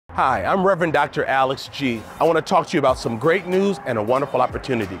Hi, I'm Reverend Dr. Alex G. I want to talk to you about some great news and a wonderful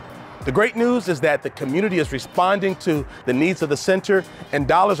opportunity. The great news is that the community is responding to the needs of the center and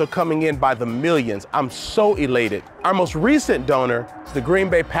dollars are coming in by the millions. I'm so elated. Our most recent donor is the Green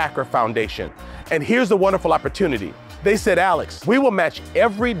Bay Packer Foundation. And here's the wonderful opportunity. They said, Alex, we will match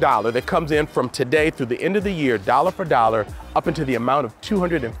every dollar that comes in from today through the end of the year, dollar for dollar, up into the amount of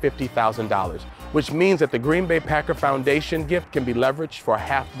 $250,000, which means that the Green Bay Packer Foundation gift can be leveraged for a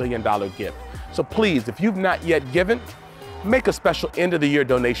 $500,000 gift. So please, if you've not yet given, make a special end of the year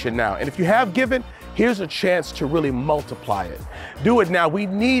donation now. And if you have given, here's a chance to really multiply it. Do it now. We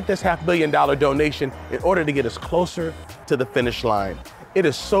need this $500,000 donation in order to get us closer to the finish line. It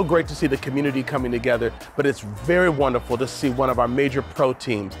is so great to see the community coming together, but it's very wonderful to see one of our major pro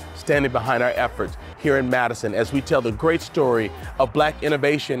teams standing behind our efforts here in Madison as we tell the great story of Black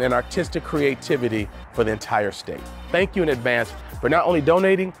innovation and artistic creativity for the entire state. Thank you in advance for not only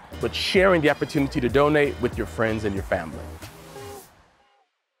donating, but sharing the opportunity to donate with your friends and your family.